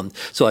so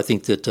I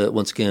think that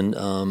once again,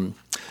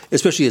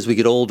 especially as we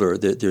get older,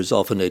 there's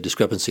often a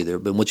discrepancy there.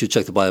 But once you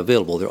check the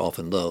bioavailable, they're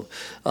often low.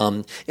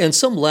 And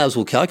some labs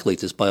will calculate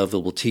this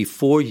bioavailable T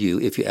for you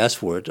if you ask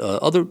for it.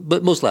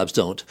 But most labs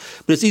don't.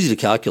 But it's easy to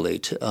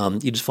calculate.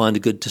 You just find a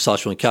good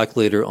testosterone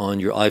calculator on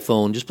your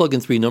iPhone. Just plug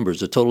in 3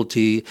 numbers: the total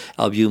T,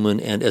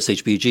 albumin, and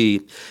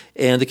SHBG,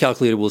 and the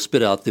calculator will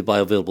spit out the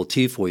bioavailable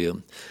T for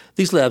you.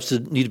 These labs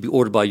need to be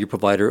ordered by your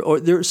provider, or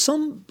there are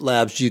some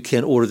labs you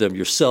can order them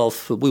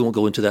yourself. We won't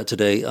go into that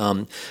today,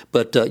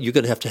 but you're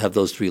going to have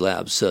those 3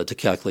 labs to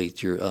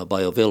calculate your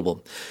bioavailable.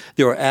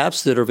 There are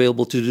apps that are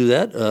available to do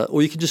that,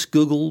 or you can just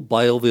Google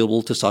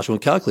bioavailable testosterone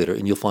calculator,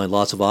 and you'll find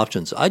lots of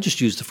options. I just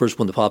use the first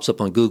one that pops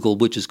up on Google,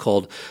 which is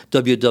called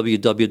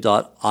www.isam.ch.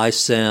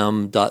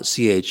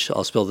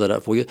 I'll spell that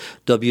out for you,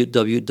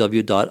 www.issam.ch.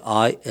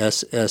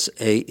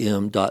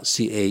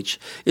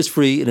 It's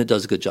free, and it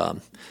does a good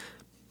job.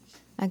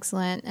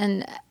 Excellent.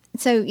 And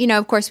so,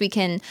 of course, we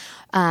can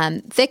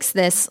fix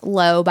this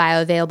low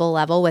bioavailable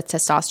level with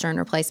testosterone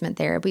replacement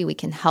therapy. We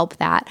can help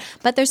that.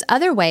 But there's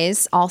other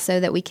ways also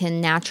that we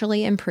can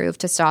naturally improve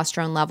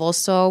testosterone levels.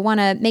 So I want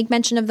to make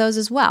mention of those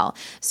as well.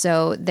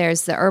 So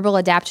there's the herbal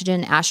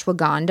adaptogen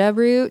ashwagandha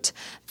root,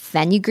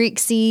 fenugreek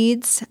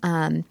seeds,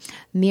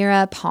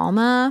 mira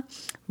palma,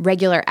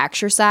 regular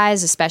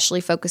exercise, especially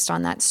focused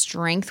on that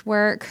strength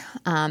work.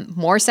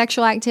 More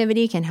sexual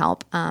activity can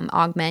help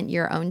augment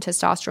your own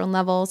testosterone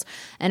levels.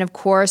 And of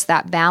course,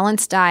 that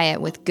balanced diet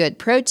with good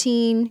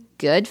protein,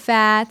 good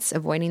fats,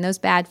 avoiding those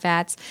bad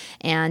fats,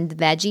 and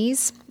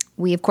veggies.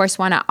 We, of course,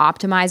 want to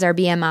optimize our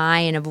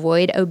BMI and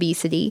avoid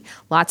obesity.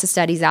 Lots of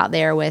studies out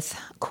there with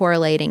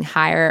correlating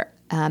higher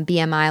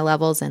BMI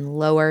levels and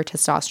lower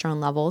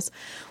testosterone levels.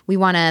 We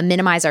want to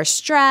minimize our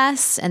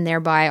stress and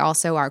thereby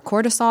also our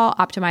cortisol,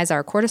 optimize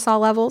our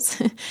cortisol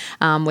levels,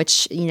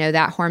 which,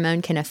 that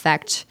hormone can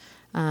affect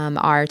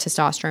our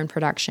testosterone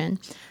production.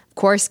 Of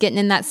course, getting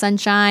in that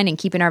sunshine and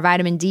keeping our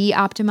vitamin D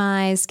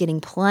optimized,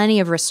 getting plenty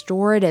of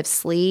restorative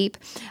sleep.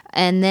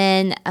 And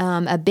then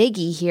a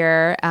biggie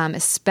here,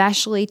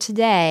 especially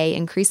today,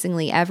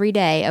 increasingly every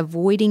day,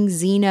 avoiding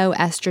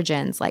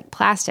xenoestrogens like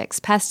plastics,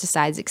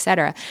 pesticides,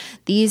 etc.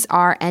 These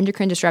are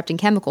endocrine disrupting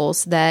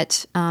chemicals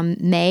that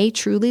may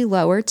truly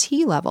lower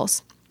T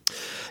levels.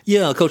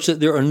 Yeah, Coach,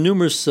 there are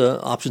numerous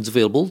options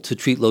available to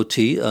treat low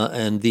T,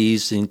 and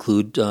these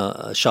include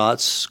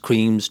shots,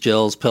 creams,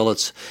 gels,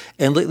 pellets,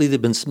 and lately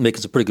they've been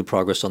making some pretty good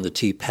progress on the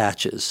T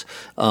patches.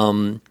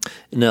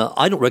 Now,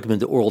 I don't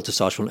recommend the oral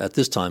testosterone at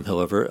this time,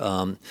 however.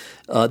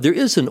 There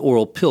is an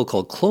oral pill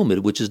called Clomid,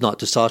 which is not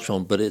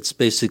testosterone, but it's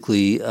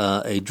basically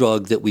a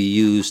drug that we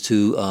use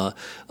to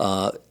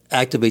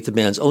activate the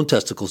man's own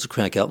testicles to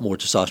crank out more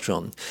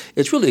testosterone.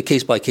 It's really a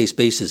case-by-case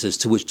basis as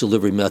to which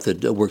delivery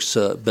method works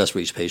best for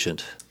each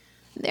patient.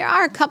 There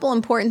are a couple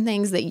important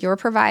things that your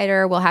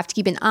provider will have to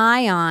keep an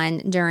eye on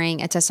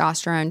during a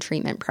testosterone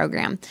treatment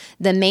program.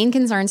 The main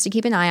concerns to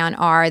keep an eye on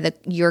are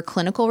your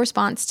clinical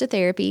response to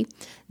therapy,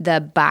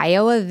 the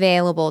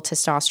bioavailable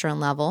testosterone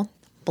level,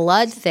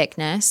 blood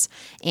thickness,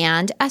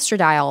 and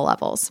estradiol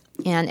levels.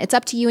 And it's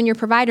up to you and your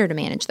provider to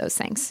manage those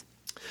things.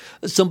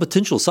 Some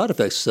potential side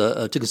effects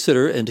to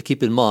consider and to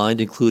keep in mind,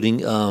 including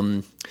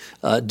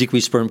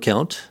decreased sperm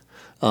count,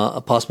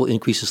 a possible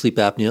increase in sleep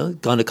apnea,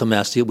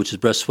 gynecomastia, which is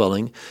breast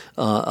swelling,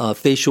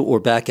 facial or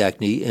back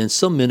acne, and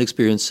some men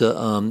experience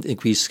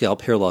increased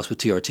scalp hair loss with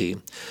TRT.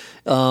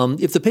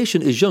 If the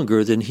patient is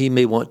younger, then he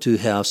may want to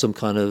have some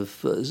kind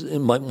of,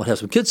 might want to have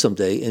some kids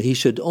someday, and he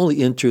should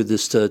only enter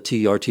this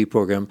TRT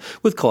program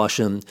with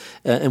caution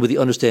and with the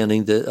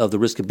understanding of the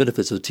risk and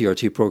benefits of the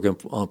TRT program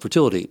on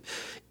fertility.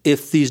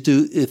 If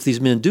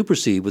these men do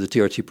proceed with the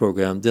TRT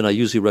program, then I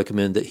usually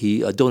recommend that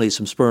he donate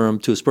some sperm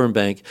to a sperm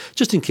bank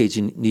just in case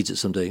he needs it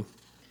someday.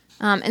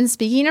 And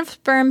speaking of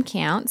sperm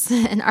counts,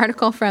 an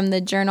article from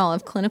the Journal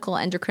of Clinical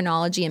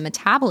Endocrinology and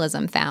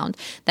Metabolism found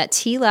that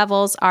T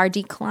levels are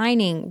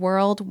declining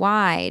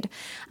worldwide.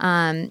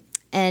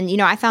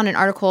 And, I found an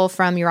article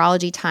from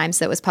Urology Times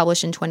that was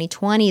published in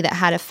 2020 that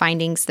had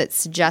findings that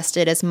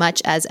suggested as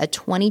much as a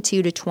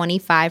 22 to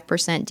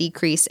 25%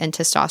 decrease in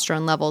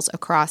testosterone levels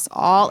across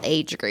all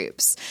age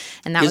groups.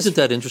 And Isn't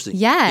that interesting?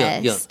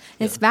 Yes.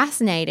 It's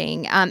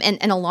fascinating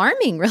and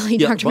alarming, really,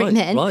 Dr.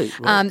 McMinn.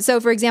 Right.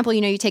 So, for example,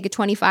 you take a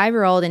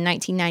 25-year-old in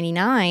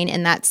 1999,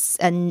 and that's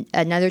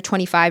another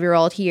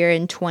 25-year-old here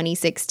in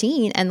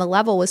 2016, and the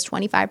level was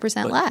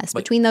 25% less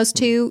between those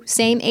two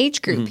same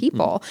age group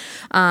people.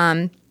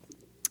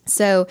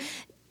 So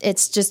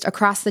it's just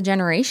across the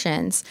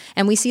generations.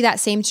 And we see that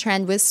same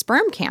trend with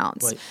sperm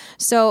counts. Right.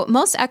 So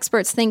most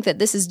experts think that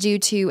this is due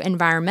to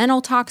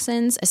environmental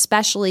toxins,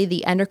 especially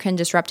the endocrine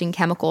disrupting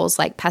chemicals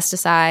like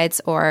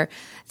pesticides or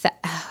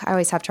I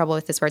always have trouble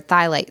with this word,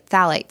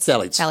 phthalates.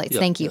 Yeah,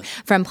 Thank you.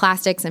 From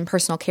plastics and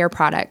personal care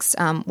products,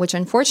 which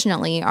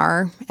unfortunately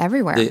are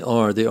everywhere. They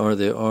are.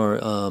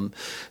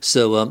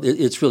 So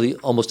it's really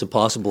almost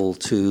impossible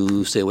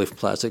to stay away from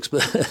plastics,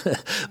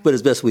 but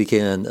as best we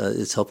can,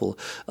 it's helpful.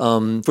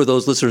 For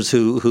those listeners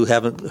who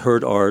haven't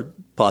heard our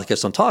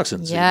podcast on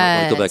toxins, you might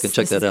want to go back and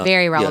check that out.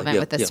 Very relevant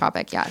with this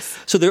topic, yes.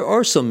 So there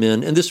are some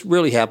men, and this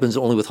rarely happens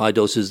only with high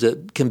doses,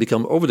 that can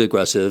become overly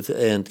aggressive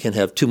and can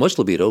have too much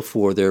libido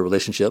for their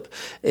relationship.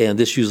 And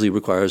this usually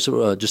requires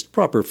just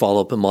proper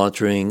follow-up and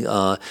monitoring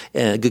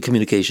and good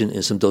communication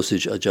and some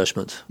dosage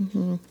adjustment.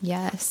 Mm-hmm.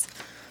 Yes.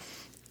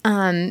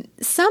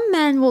 Some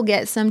men will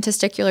get some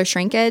testicular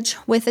shrinkage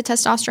with the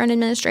testosterone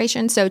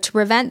administration. So to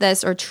prevent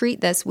this or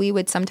treat this, we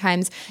would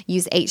sometimes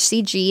use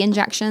HCG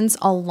injections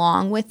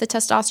along with the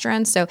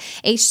testosterone. So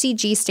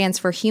HCG stands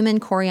for human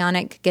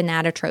chorionic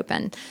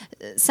gonadotropin.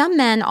 Some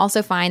men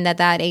also find that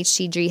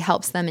HCG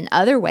helps them in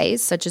other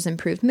ways, such as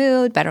improved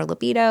mood, better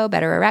libido,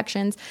 better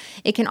erections.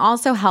 It can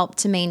also help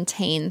to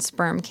maintain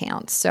sperm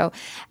counts. So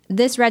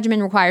this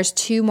regimen requires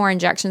 2 more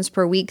injections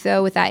per week,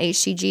 though, with that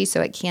HCG,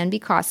 so it can be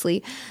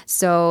costly.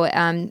 So,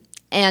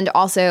 and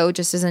also,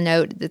 just as a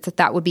note,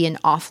 that would be an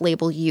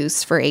off-label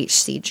use for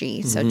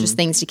HCG. So just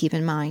things to keep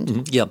in mind.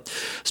 Mm-hmm. Yeah.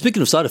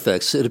 Speaking of side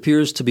effects, it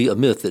appears to be a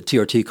myth that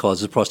TRT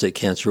causes prostate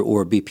cancer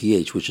or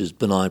BPH, which is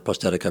benign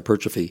prostatic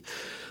hypertrophy.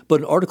 But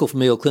an article from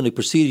Mayo Clinic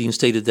Proceedings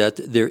stated that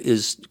there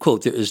is,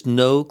 quote, there is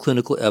no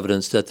clinical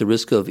evidence that the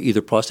risk of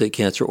either prostate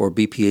cancer or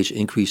BPH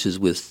increases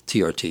with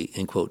TRT,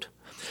 end quote.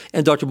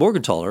 And Dr.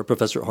 Morgentaler,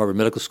 professor at Harvard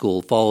Medical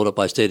School, followed up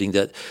by stating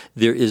that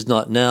there is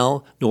not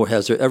now, nor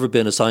has there ever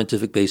been, a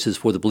scientific basis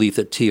for the belief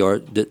that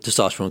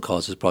testosterone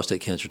causes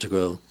prostate cancer to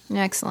grow.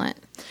 Excellent.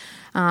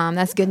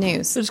 That's good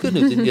news. It's good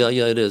news.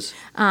 Yeah, it is.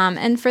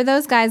 And for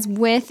those guys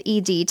with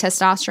ED,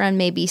 testosterone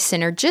may be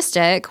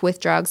synergistic with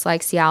drugs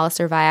like Cialis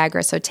or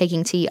Viagra. So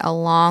taking T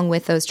along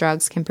with those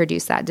drugs can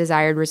produce that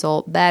desired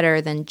result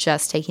better than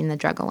just taking the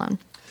drug alone.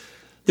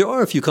 There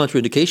are a few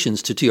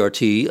contraindications to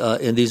TRT,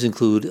 and these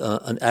include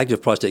an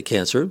active prostate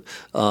cancer,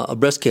 a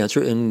breast cancer,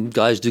 and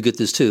guys do get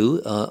this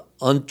too,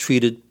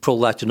 untreated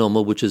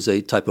prolactinoma, which is a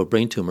type of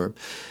brain tumor,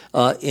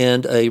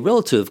 and a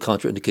relative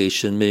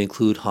contraindication may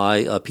include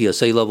high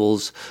PSA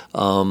levels,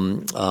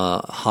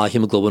 high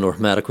hemoglobin or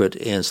hematocrit,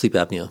 and sleep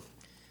apnea.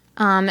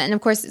 And, of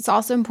course, it's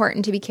also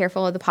important to be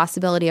careful of the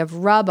possibility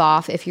of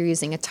rub-off if you're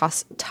using a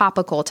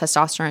topical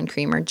testosterone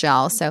cream or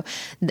gel. So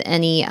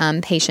any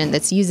patient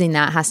that's using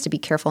that has to be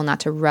careful not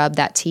to rub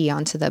that T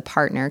onto the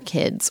partner,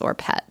 kids, or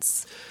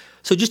pets.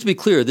 So just to be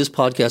clear, this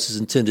podcast is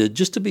intended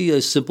just to be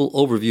a simple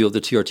overview of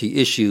the TRT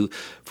issue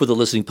for the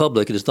listening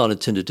public. It is not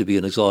intended to be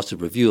an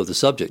exhaustive review of the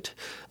subject.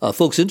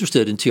 Folks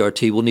interested in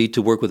TRT will need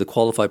to work with a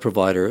qualified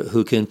provider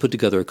who can put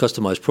together a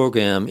customized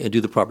program and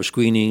do the proper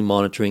screening,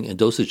 monitoring, and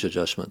dosage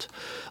adjustment.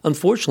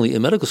 Unfortunately,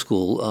 in medical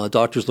school,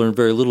 doctors learn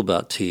very little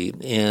about T,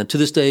 and to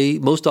this day,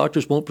 most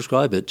doctors won't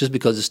prescribe it just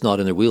because it's not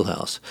in their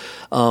wheelhouse.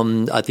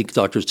 I think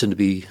doctors tend to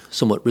be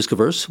somewhat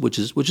risk-averse, which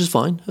is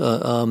fine.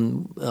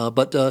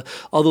 But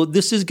although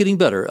this is getting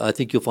better, I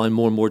think you'll find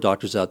more and more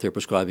doctors out there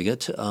prescribing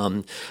it.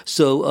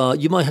 So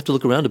you might have to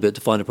look around a bit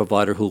to find a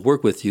provider who will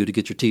work with you to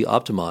get your T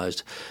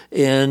optimized.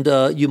 And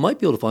you might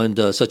be able to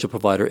find such a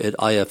provider at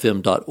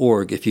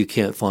ifm.org if you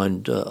can't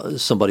find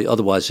somebody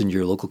otherwise in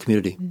your local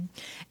community.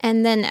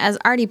 And then, as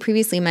already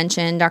previously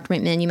mentioned, Dr.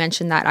 McMinn, you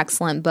mentioned that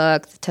excellent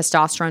book,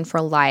 Testosterone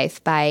for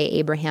Life by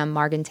Abraham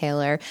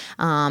Morgentaler,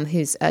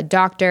 who's a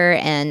doctor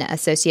and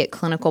associate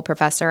clinical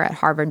professor at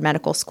Harvard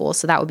Medical School.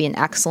 So that would be an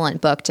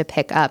excellent book to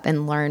pick up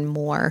and learn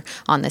more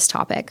on this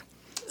topic.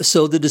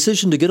 So the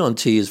decision to get on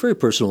T is very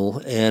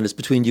personal, and it's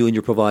between you and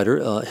your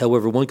provider.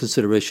 However, one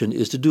consideration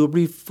is to do a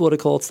brief, what I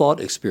call,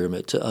 thought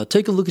experiment.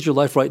 Take a look at your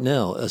life right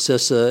now,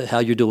 assess how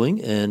you're doing,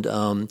 and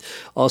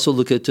also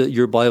look at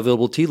your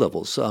bioavailable T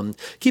levels.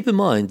 Keep in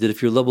mind that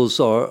if your levels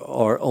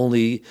are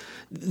only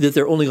that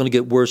they're only going to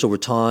get worse over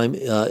time,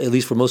 at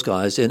least for most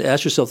guys, and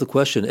ask yourself the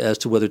question as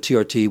to whether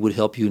TRT would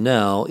help you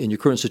now in your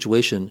current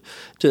situation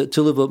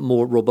to live a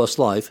more robust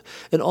life,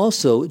 and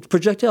also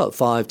project out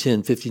 5,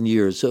 10, 15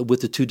 years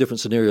with the two different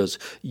scenarios,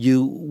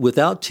 you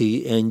without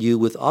T and you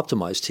with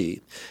optimized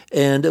T,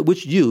 and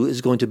which you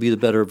is going to be the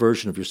better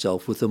version of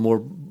yourself with a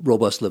more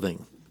robust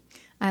living.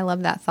 I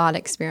love that thought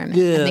experiment.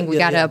 I think we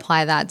got to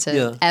apply that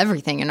to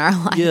everything in our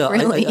life. Yeah,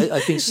 really. I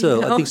think so.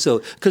 You know? I think so.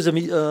 Because, I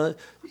mean,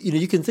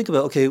 you can think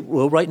about, okay,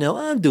 well, right now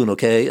I'm doing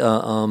okay.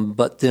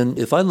 But then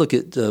if I look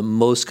at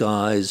most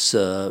guys,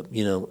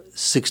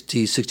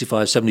 60,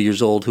 65, 70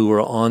 years old who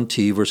are on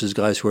T versus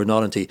guys who are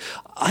not on T,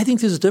 I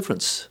think there's a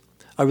difference.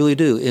 I really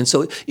do. And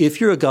so if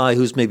you're a guy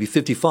who's maybe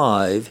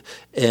 55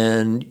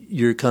 and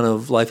your kind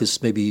of life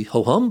is maybe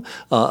ho-hum,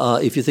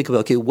 if you think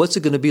about, okay, what's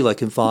it going to be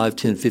like in 5,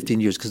 10, 15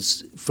 years?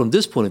 Because from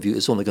this point of view,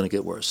 it's only going to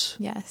get worse.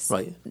 Yes.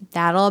 Right.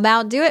 That'll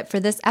about do it for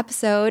this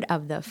episode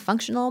of the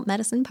Functional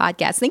Medicine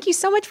Podcast. Thank you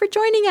so much for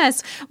joining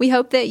us. We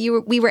hope that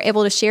we were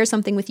able to share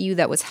something with you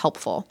that was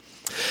helpful.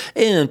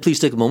 And please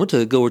take a moment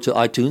to go over to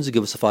iTunes and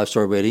give us a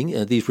 5-star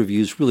rating. These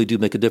reviews really do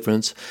make a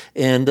difference.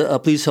 And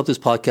please help this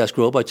podcast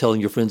grow by telling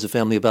your friends and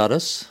family about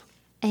us.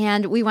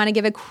 And we want to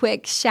give a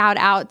quick shout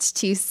out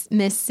to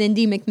Miss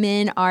Cindy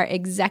McMinn, our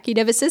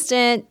executive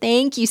assistant.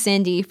 Thank you,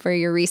 Cindy, for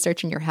your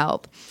research and your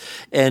help.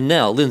 And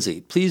now, Lindsay,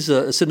 please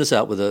send us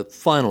out with a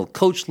final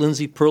Coach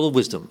Lindsay Pearl of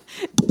Wisdom.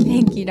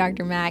 Thank you,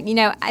 Dr. Mack.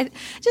 I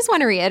just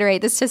want to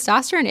reiterate, this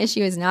testosterone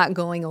issue is not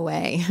going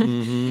away.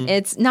 Mm-hmm.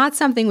 It's not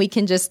something we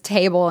can just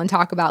table and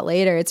talk about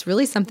later. It's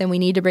really something we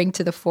need to bring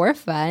to the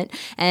forefront.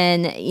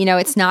 And,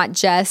 it's not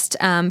just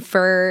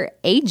for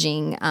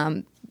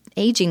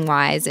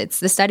aging-wise,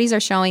 the studies are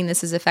showing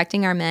this is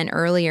affecting our men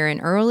earlier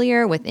and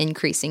earlier with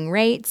increasing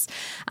rates.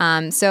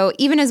 So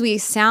even as we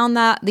sound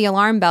the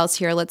alarm bells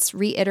here, let's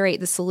reiterate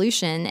the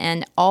solution.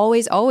 And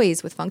always,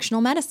 always with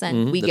functional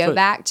medicine, we go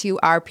back to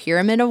our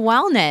pyramid of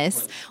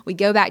wellness. We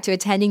go back to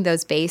attending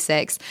those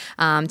basics,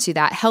 to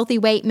that healthy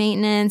weight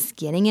maintenance,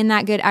 getting in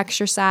that good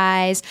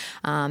exercise,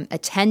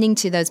 attending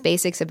to those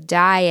basics of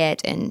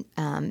diet and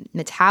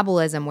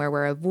metabolism, where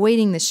we're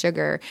avoiding the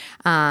sugar,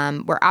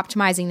 we're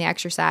optimizing the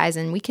exercise,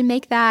 and we can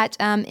make that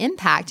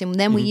impact. And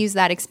then we use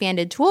that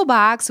expanded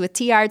toolbox with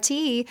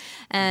TRT,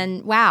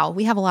 and wow,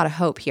 we have a lot of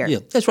hope here. Yeah,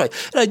 that's right.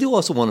 And I do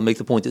also want to make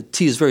the point that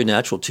T is very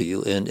natural to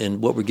you,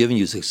 and what we're giving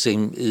you is the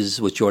same as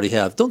what you already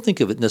have. Don't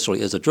think of it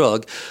necessarily as a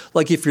drug.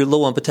 Like if you're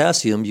low on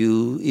potassium,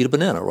 you eat a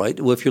banana, right?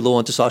 Well, if you're low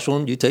on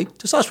testosterone, you take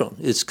testosterone.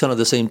 It's kind of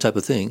the same type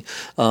of thing.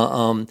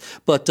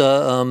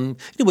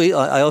 Anyway,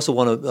 I also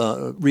want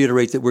to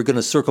reiterate that we're going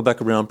to circle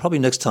back around probably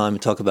next time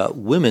and talk about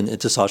women and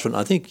testosterone.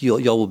 I think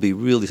y'all will be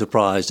really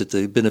surprised at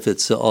the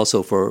benefits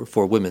also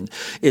for women.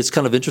 It's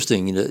kind of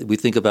interesting. We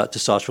think about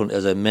testosterone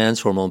as a man's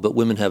hormone, but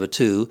women have it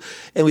too.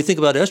 And we think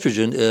about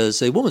estrogen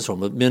as a woman's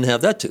hormone. Men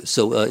have that too.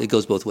 So it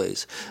goes both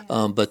ways.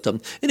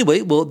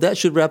 Anyway, well, that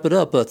should wrap it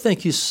up.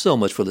 Thank you so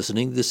much for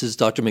listening. This is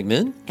Dr.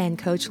 McMinn. And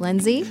Coach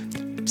Lindsay.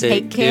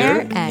 Take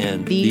care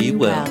and be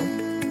well.